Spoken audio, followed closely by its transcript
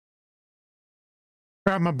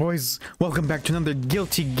Alright, my boys, welcome back to another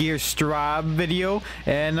Guilty Gear Strive video.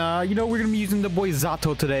 And you know, we're gonna be using the boy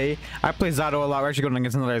Zato today. I play Zato a lot. We're actually going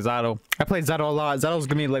against another Zato. I play Zato a lot. Zato's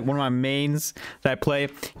gonna be like one of my mains that I play.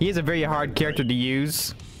 He is a very hard character to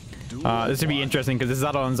use. This should be interesting because it's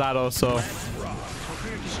Zato and Zato, so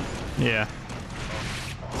yeah.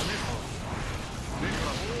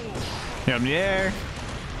 Get him in the air.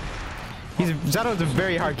 Zato's a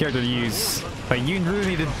very hard character to use. Like, you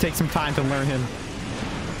really need to take some time to learn him.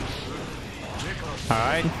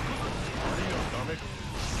 Alright.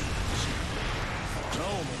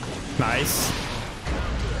 Nice.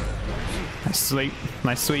 Nice sweep.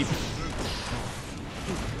 Nice sweep.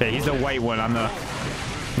 Okay, he's the white one on the...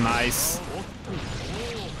 Nice.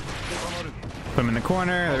 Put him in the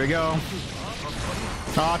corner. There we go.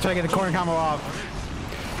 Oh, try to get the corner combo off.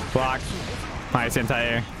 Block. Nice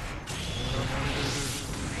anti-air.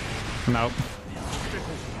 Nope.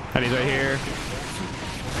 Eddie's right here.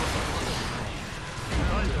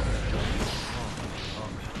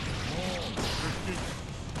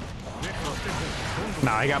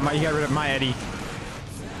 No, he got rid of my Eddie.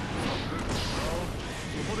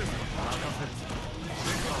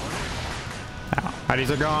 Oh, Eddies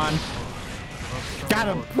are gone. Got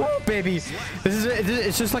him. Woo, baby.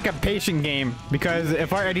 It's just like a patient game because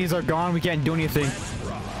if our Eddies are gone, we can't do anything.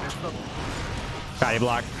 Got you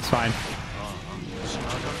blocked. It's fine.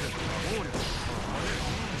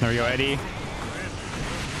 There we go, Eddie.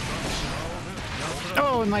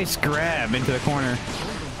 Oh, nice grab into the corner.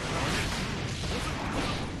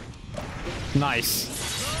 Nice.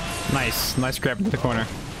 Nice grab into the corner.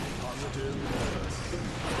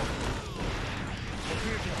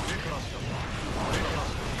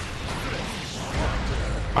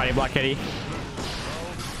 Oh, you block Eddie.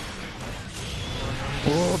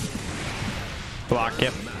 Whoa. Block,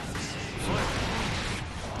 yep.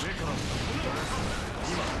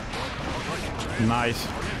 Nice.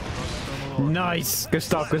 Nice. Good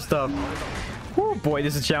stuff, good stuff. Oh boy,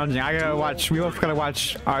 this is challenging. I gotta watch, we both gotta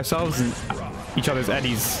watch ourselves and each other's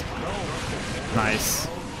Eddies. Nice.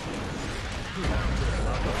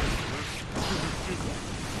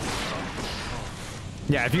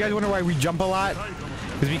 Yeah, if you guys wonder why we jump a lot,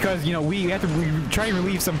 it's because, you know, we have to try and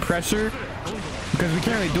relieve some pressure because we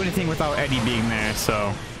can't really do anything without Eddie being there,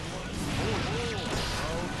 so.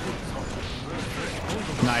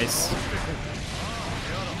 Nice.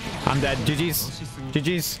 I'm dead. GG's.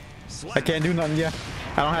 GG's. I can't do nothing yet.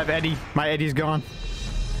 I don't have Eddie. My Eddie's gone.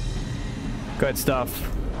 Good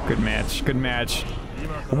stuff. Good match. Good match.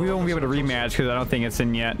 We won't be able to rematch because I don't think it's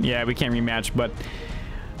in yet. Yeah, we can't rematch, but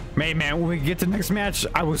man, when we get to the next match,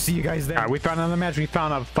 I will see you guys there. All right, we found another match. We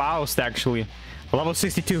found a Faust, actually. A level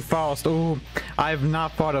 62 Faust. Ooh, I have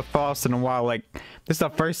not fought a Faust in a while. Like, this is the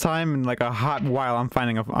first time in like a hot while I'm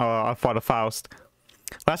finding I fought a Faust.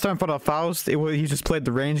 Last time I fought a Faust, he just played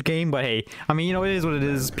the range game, but hey, I mean, you know, it is what it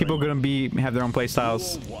is. People are gonna have their own play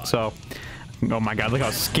styles. So, oh my god, look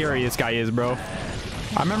how scary this guy is, bro.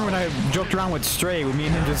 I remember when I joked around with Stray, when me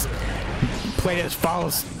and him just played as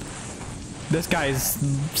Faust. This guy is...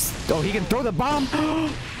 Oh, he can throw the bomb!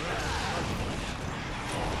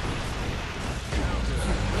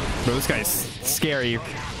 Bro, this guy's scary.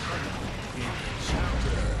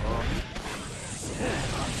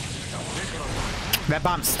 That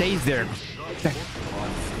bomb stays there.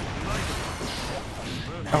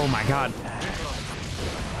 Oh my god.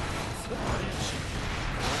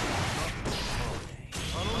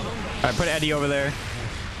 Alright, put Eddie over there.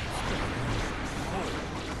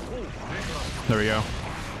 There we go.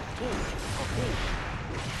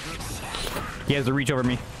 He has the reach over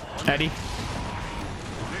me. Eddie.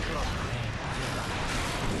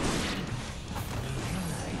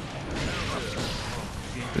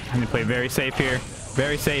 I need to play very safe here.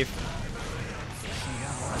 Very safe.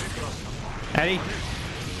 Eddie.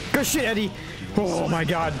 Good shit, Eddie. Oh my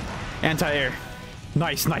god. Anti-air.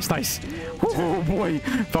 Nice, nice, nice. Oh boy.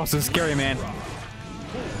 Faust is scary, man.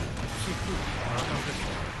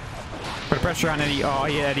 Put pressure on Eddie. Oh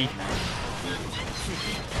yeah, Eddie.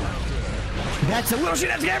 That's a little shit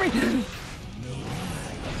that scared me.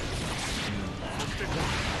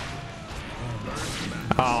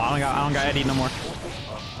 Oh, I don't got Eddie no more.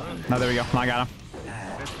 No, there we go. I got him.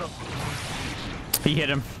 He hit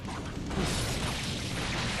him.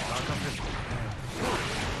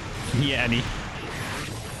 Yeah, Eddie.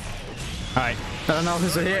 Alright. I don't know if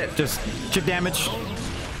this is a hit. Just chip damage.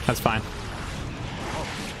 That's fine.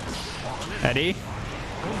 Eddie.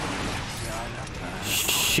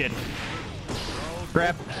 Shit.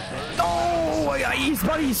 Grab. Oh, he's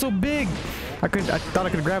buddy. He's so big. I thought I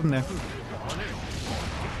could grab him there.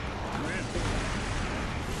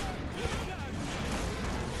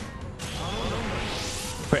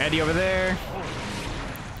 Put Eddie over there.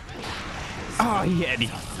 Oh, he hit Eddie.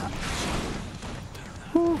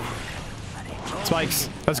 Whew. Spikes.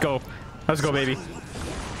 Let's go. Let's go, baby.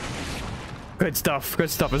 Good stuff. Good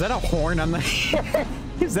stuff. Is that a horn on the...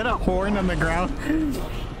 Is that a horn on the ground?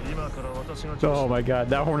 Oh my god.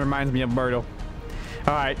 That horn reminds me of Myrtle.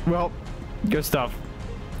 Alright. Well, good stuff.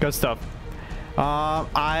 Good stuff.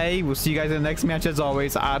 I will see you guys in the next match as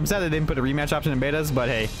always. I'm sad they didn't put a rematch option in betas, but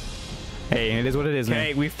hey. Hey, it is what it is, man.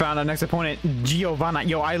 Okay, we found our next opponent, Giovanna.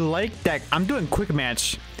 Yo, I like that. I'm doing quick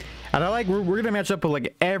match. And I like, we're gonna match up with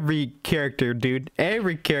like every character, dude.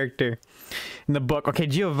 Every character in the book. Okay,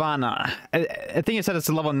 Giovanna. I think it said it's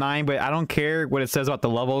a level 9, but I don't care what it says about the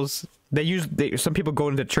levels. Some people go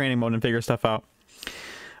into training mode and figure stuff out.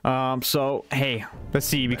 So, hey, let's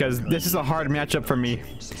see, because this is a hard matchup for me.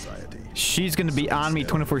 She's gonna be on me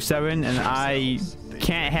 24/7, and I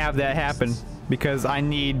can't have that happen because I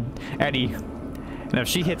need Eddie. And if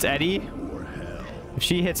she hits Eddie,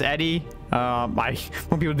 I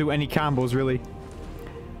won't be able to do any combos really.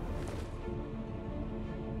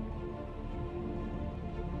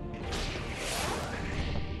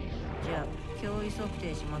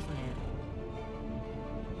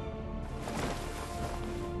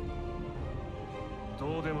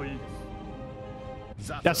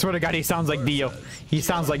 I swear to God, he sounds like Dio. He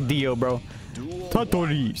sounds like Dio, bro.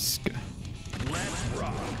 Tatorisk.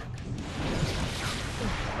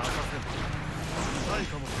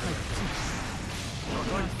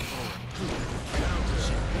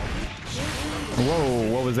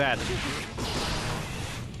 Whoa, what was that?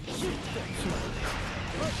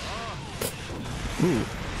 Ooh.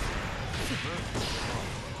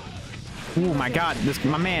 Ooh, my God,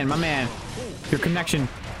 my man. Your connection.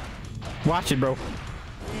 Watch it, bro.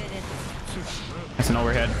 That's an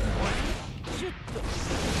overhead.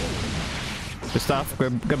 Good stuff.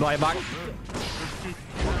 Good blind block.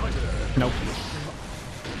 Nope.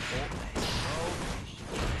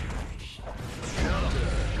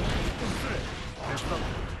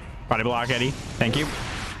 Body block, Eddie. Thank you.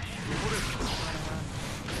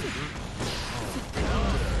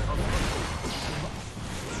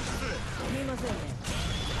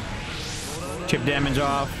 Chip damage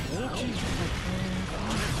off.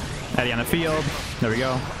 Eddie on the field. There we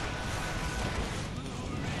go.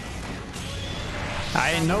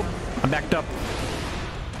 Nope. I'm backed up.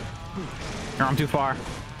 Or I'm too far.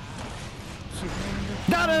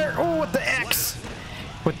 Got her! Oh, with the X!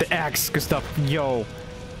 With the X. Good stuff. Yo.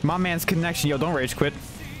 My man's connection. Yo, don't rage quit.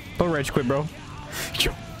 Don't rage quit, bro.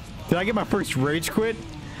 Yo. Did I get my first rage quit?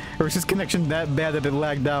 Or is his connection that bad that it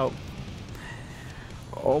lagged out?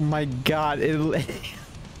 Oh my God. I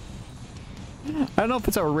don't know if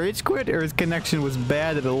it's a rage quit or his connection was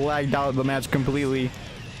bad that it lagged out of the match completely.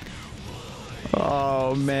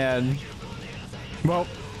 Oh man. Well,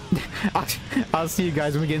 I'll see you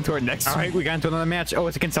guys when we get into our next one. Alright, we got into another match. Oh,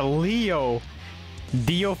 it's against a Leo.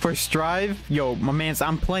 Dio for Strive? Yo, my mans,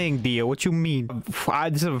 I'm playing Dio. What you mean?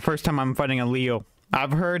 This is the first time I'm fighting a Leo.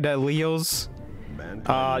 I've heard that Leos,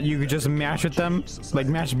 you could just mash with them, like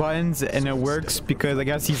mash buttons, and it works because I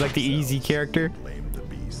guess he's like the easy character.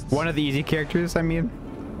 One of the easy characters, I mean.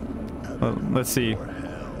 Well, let's see.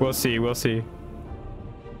 We'll see. We'll see.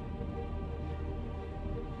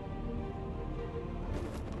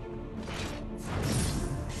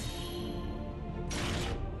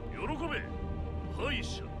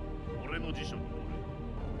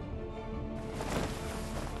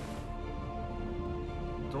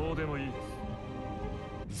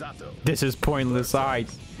 This is pointless. Alright.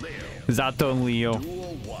 Zato and Leo.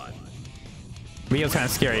 Leo's kind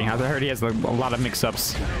of scary. I heard he has a lot of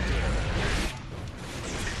mix-ups.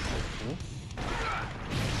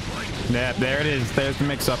 Yeah, there it is. There's the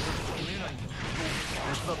mix-up.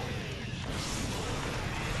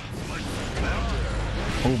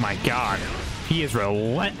 Oh my God. He is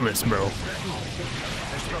relentless, bro.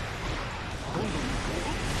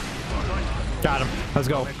 Got him. Let's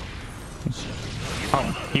go.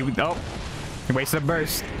 Oh, he wasted a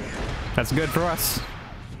burst. That's good for us.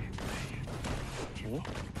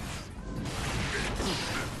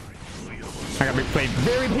 I gotta play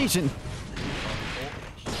very patient.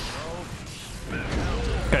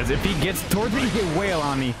 Because if he gets towards me, he can wail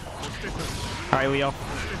on me. Alright, Leo.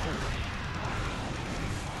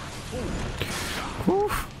 Whew.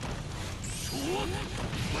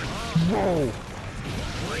 Whoa.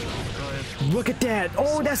 Look at that.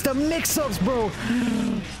 Oh, that's the mix-ups, bro.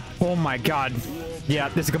 Oh my God. Yeah,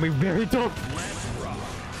 this is gonna be very tough.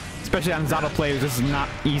 Especially on Zato players, this is not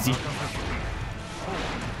easy.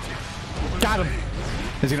 Got him.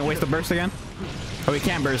 Is he gonna waste the burst again? Oh, he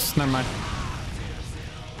can't burst. Never mind.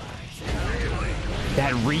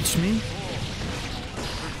 That reached me?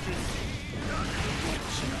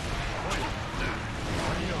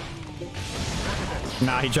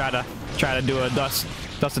 Nah, he tried to do a dust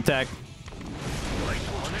attack.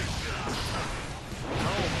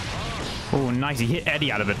 Oh, nice. He hit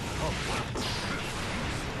Eddie out of it.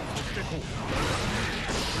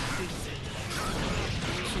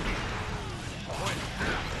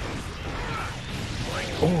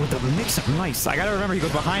 Oh, the mix-up. Nice. I gotta remember he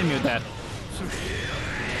goes behind me with that.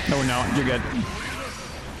 Oh, no. You're good.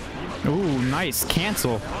 Ooh, nice.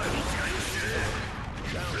 Cancel.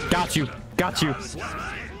 Got you. Got you.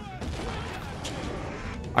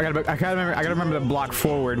 I gotta remember to block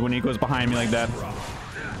forward when he goes behind me like that.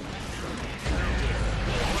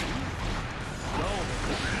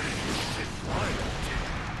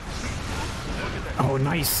 Oh,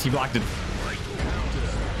 nice. He blocked it.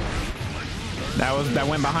 That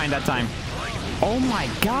went behind that time. Oh my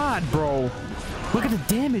god, bro. Look at the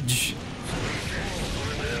damage.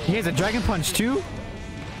 He has a dragon punch too?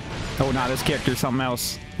 Oh, nah, this character's something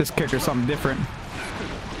else. This character's something different.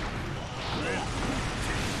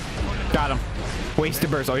 Got him. Wasted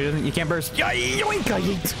burst. Oh, you can't burst.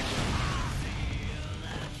 Yoink!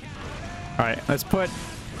 Alright, let's put...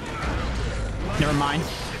 Never mind.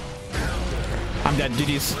 I'm dead.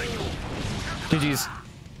 GG's. GG's.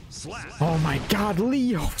 Oh my god,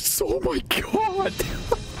 Leo. Oh my god.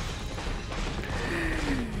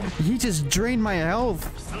 He just drained my health.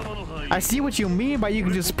 I see what you mean by you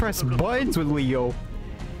can just press buttons with Leo.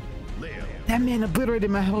 That man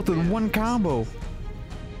obliterated my health with one combo.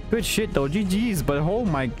 Good shit though, GG's, but oh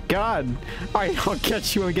my god. Alright, I'll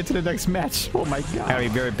catch you when we get to the next match. Oh my god. I gotta be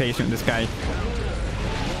very patient with this guy.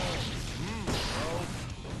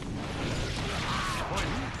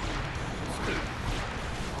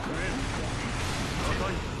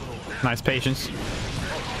 Nice patience.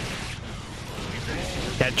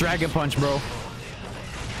 That dragon punch, bro.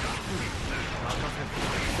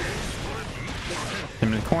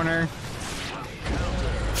 Him in the corner.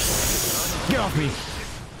 Get off me.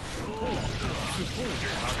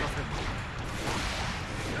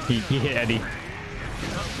 He hit Eddie.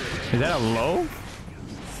 Is that a low?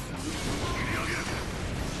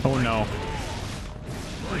 Oh no.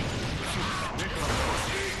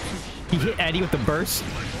 He hit Eddie with the burst.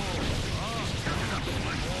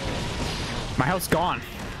 My health's gone.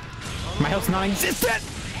 My health's non-existent.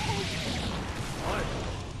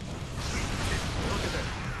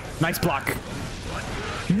 Nice block.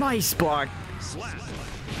 Nice block.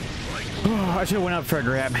 Oh, I should have went up for a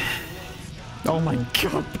grab. Oh my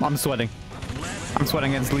god. I'm sweating. I'm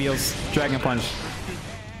sweating against Leo's dragon punch.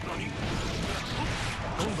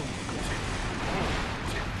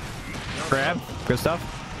 Grab. Good stuff.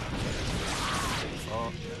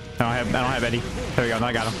 I don't have Eddie. There we go. Now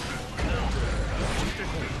I got him.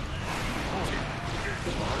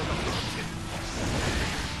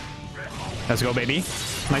 Let's go, baby.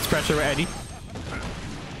 Nice pressure with Eddie.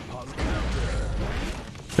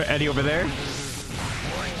 Put Eddie over there.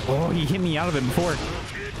 Oh, he hit me out of it before.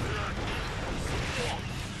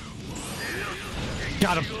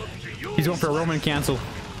 Got him. He's going for a Roman cancel.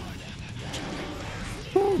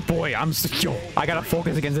 Oh boy, yo, I gotta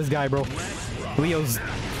focus against this guy, bro. Leo's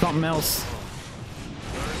something else.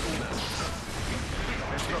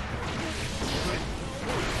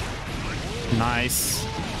 Nice.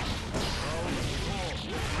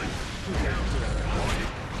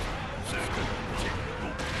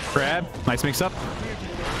 Grab. Nice mix up.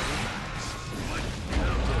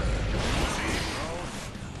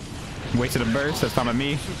 Wasted a burst. That's fine with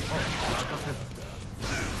me.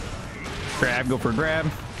 Grab. Go for a grab.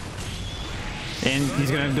 And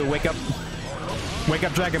he's gonna do a wake up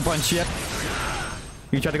dragon punch. Yep.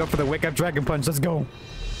 You tried to go for the wake up dragon punch. Let's go.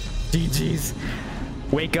 GG's.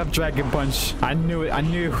 Wake up dragon punch. I knew it. I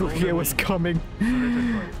knew it was coming.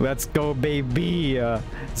 Let's go, baby.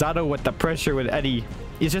 Zato with the pressure with Eddie.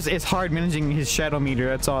 It's hard managing his shadow meter.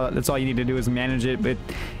 That's all you need to do is manage it. But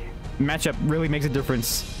matchup really makes a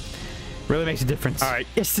difference. Really makes a difference. All right,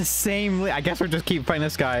 it's the same. I guess we'll just keep fighting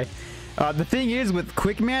this guy. The thing is with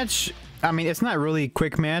quick match, I mean, it's not really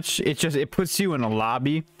quick match. It's just it puts you in a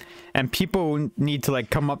lobby, and people need to like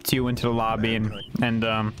come up to you into the lobby and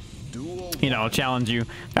you know, challenge you.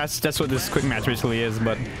 That's what this quick match basically is.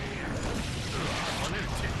 But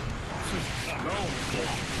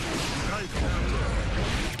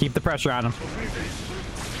keep the pressure on him.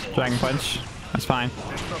 Dragon punch. That's fine.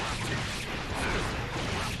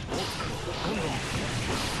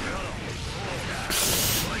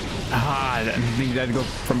 Ah, I think he had to go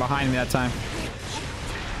from behind me that time.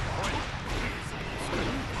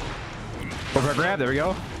 Go for a grab. There we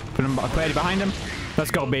go. Put Eddie behind him. Let's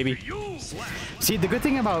go, baby. See, the good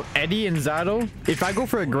thing about Eddie and Zato, if I go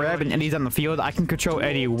for a grab and Eddie's on the field, I can control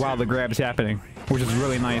Eddie while the grab is happening, which is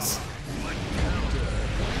really nice.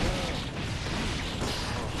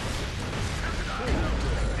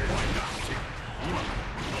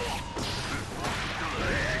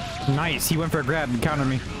 Nice, he went for a grab and countered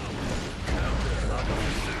me.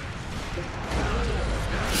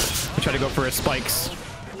 I try to go for his spikes.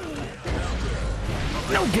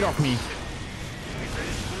 No, get off me.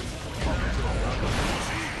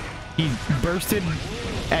 He bursted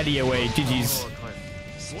Eddie away. GG's.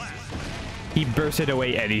 He bursted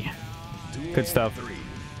away Eddie. Good stuff.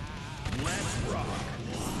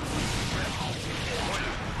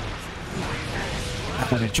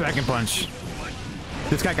 What a dragon punch.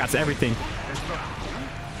 This guy got everything.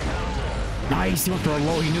 Nice, he went for a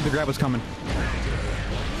low. He knew the grab was coming.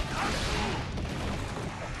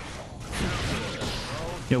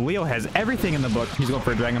 Yo, Leo has everything in the book. He's going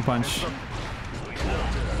for a dragon punch.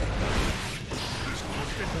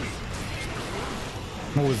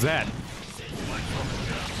 What was that?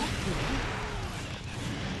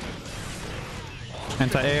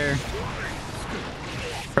 Anti-air.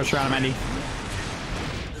 Pressure on him, Eddie.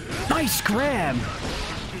 Nice grab!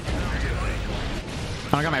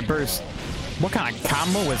 Oh, I got my burst. What kind of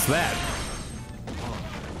combo was that?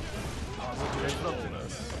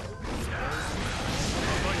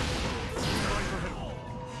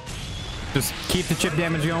 Just keep the chip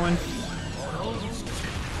damage going.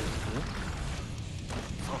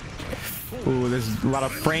 Ooh, there's a lot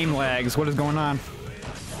of frame lags. What is going on?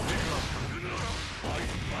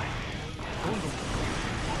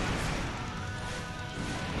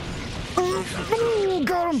 Ooh,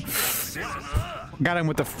 got him! Got him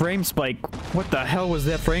with the frame spike. What the hell was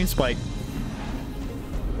that frame spike?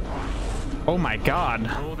 Oh my god.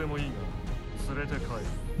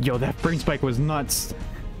 Yo, that frame spike was nuts.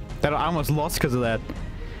 That I almost lost because of that.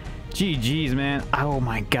 GG's, man. Oh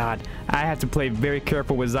my god. I have to play very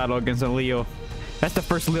careful with Zato against a Leo. That's the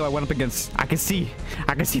first Leo I went up against. I can see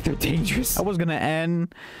they're dangerous. I was gonna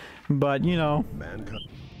end, but you know,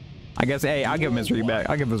 I guess, hey, I'll give him his read back.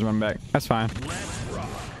 I'll give him his run back. That's fine.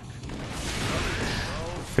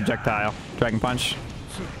 Projectile. Dragon punch.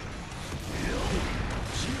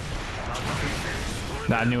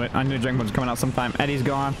 Nah, I knew it. I knew Dragon punch was coming out sometime. Eddie's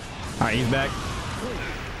gone. Alright, he's back.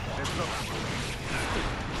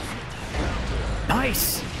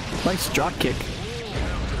 Nice! Nice drop kick.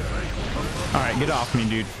 Alright, get off me,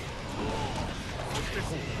 dude.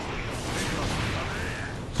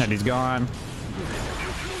 Eddie's gone.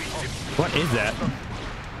 What is that?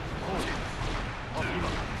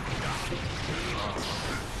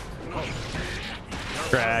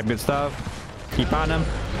 Grab, good stuff. Keep on him.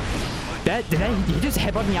 Did he just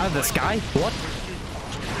headbutt me out of the sky? What?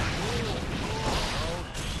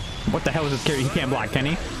 What the hell is this carry? He can't block, can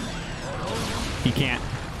he? He can't.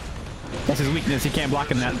 That's his weakness. He can't block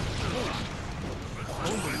in that.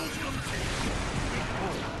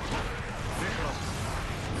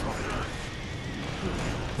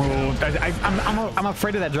 Oh, I'm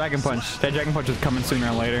afraid of that dragon punch. That dragon punch is coming sooner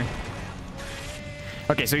or later.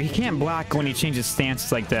 Okay, so he can't block when he changes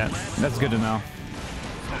stances like that. That's good to know.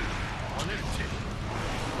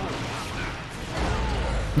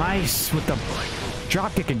 Nice with the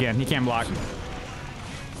drop kick again. He can't block.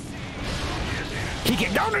 He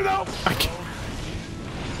can counter though. I can't.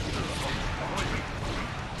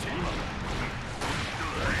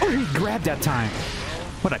 Oh, he grabbed that time.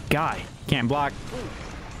 What a guy. Can't block.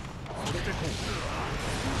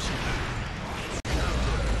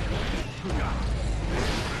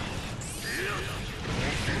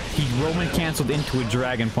 He Roman canceled into a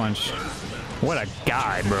dragon punch. What a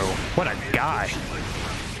guy, bro. What a guy.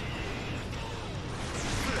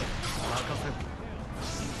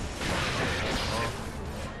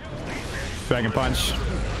 Dragon punch.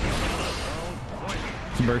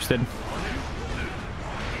 Bursted.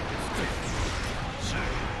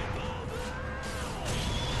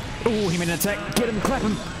 Ooh, he made an attack. Get him, clap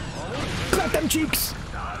him. Clap them cheeks.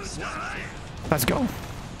 Let's go.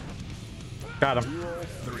 Got him.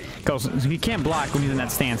 Goes. He can't block when he's in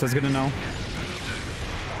that stance. That's good to know.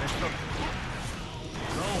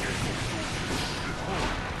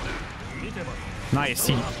 Nice.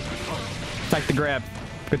 He attacked the grab.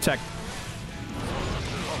 Good check.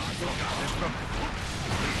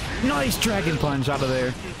 Nice dragon punch out of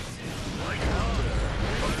there.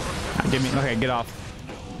 Give me. Okay, get off.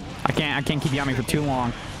 I can't keep yamming for too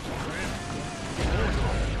long.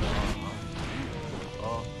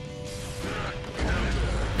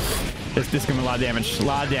 This is gonna be a lot of damage. A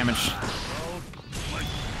lot of damage.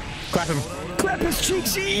 Clap him. Clap his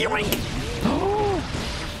cheeks. Yoink. Oh.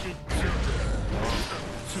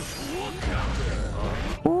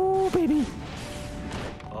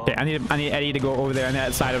 I need Eddie to go over there on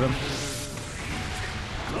that side of him.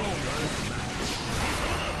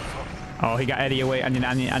 Oh, he got Eddie away. I need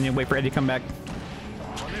to wait for Eddie to come back.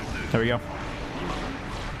 There we go.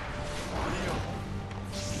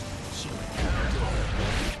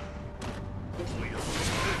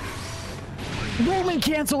 Roman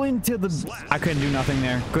cancel into the... I couldn't do nothing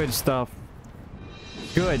there. Good stuff.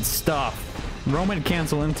 Good stuff. Roman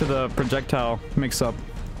cancel into the projectile mix-up.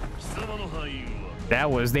 That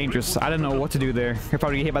was dangerous. I didn't know what to do there. If I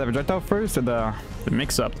would get hit by the projectile first or the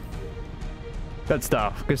mix-up. Good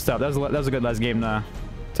stuff. Good stuff. That was a good last game to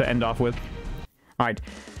end off with. Alright.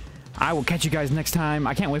 I will catch you guys next time.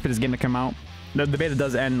 I can't wait for this game to come out. The beta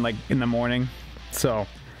does end like in the morning. So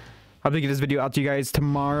I'll get this video out to you guys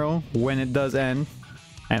tomorrow when it does end.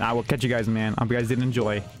 And I will catch you guys, man. I hope you guys did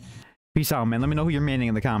enjoy. Peace out, man. Let me know who you're maining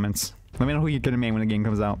in the comments. Let me know who you're gonna main when the game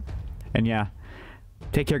comes out. And yeah,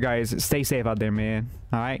 take care, guys. Stay safe out there, man.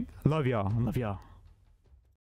 All right, love y'all. Love y'all.